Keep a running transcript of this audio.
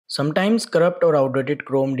Sometimes corrupt or outdated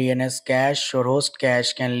Chrome DNS cache or host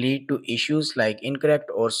cache can lead to issues like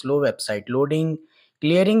incorrect or slow website loading.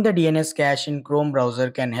 Clearing the DNS cache in Chrome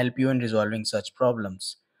browser can help you in resolving such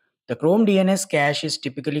problems. The Chrome DNS cache is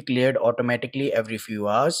typically cleared automatically every few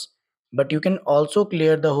hours, but you can also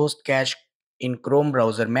clear the host cache in Chrome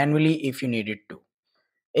browser manually if you need it to.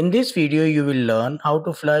 In this video, you will learn how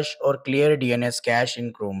to flush or clear DNS cache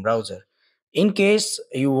in Chrome browser. In case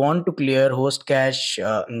you want to clear host cache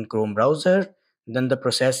in Chrome browser, then the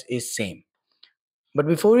process is same. But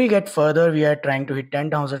before we get further, we are trying to hit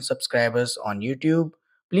 10,000 subscribers on YouTube.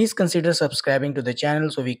 Please consider subscribing to the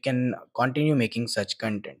channel so we can continue making such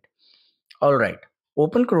content. Alright,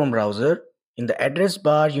 open Chrome browser. In the address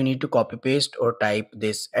bar, you need to copy paste or type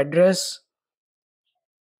this address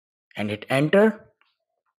and hit enter.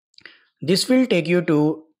 This will take you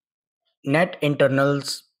to Net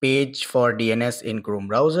internals page for DNS in Chrome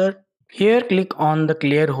browser. Here click on the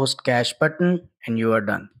clear host cache button and you are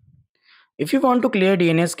done. If you want to clear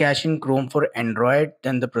DNS cache in Chrome for Android,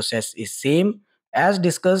 then the process is same. As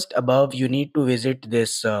discussed above, you need to visit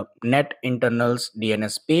this net internals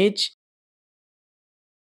DNS page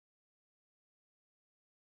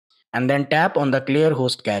and then tap on the clear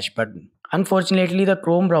host cache button. Unfortunately, the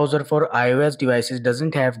Chrome browser for iOS devices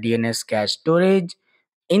doesn't have DNS cache storage.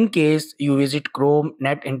 In case you visit Chrome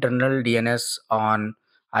Net Internal DNS on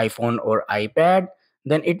iPhone or iPad,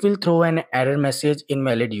 then it will throw an error message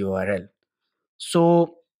invalid URL.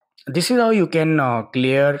 So this is how you can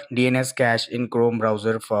clear DNS cache in Chrome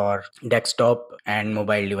browser for desktop and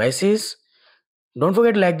mobile devices. Don't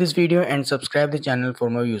forget to like this video and subscribe the channel for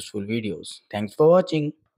more useful videos. Thanks for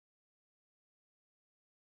watching.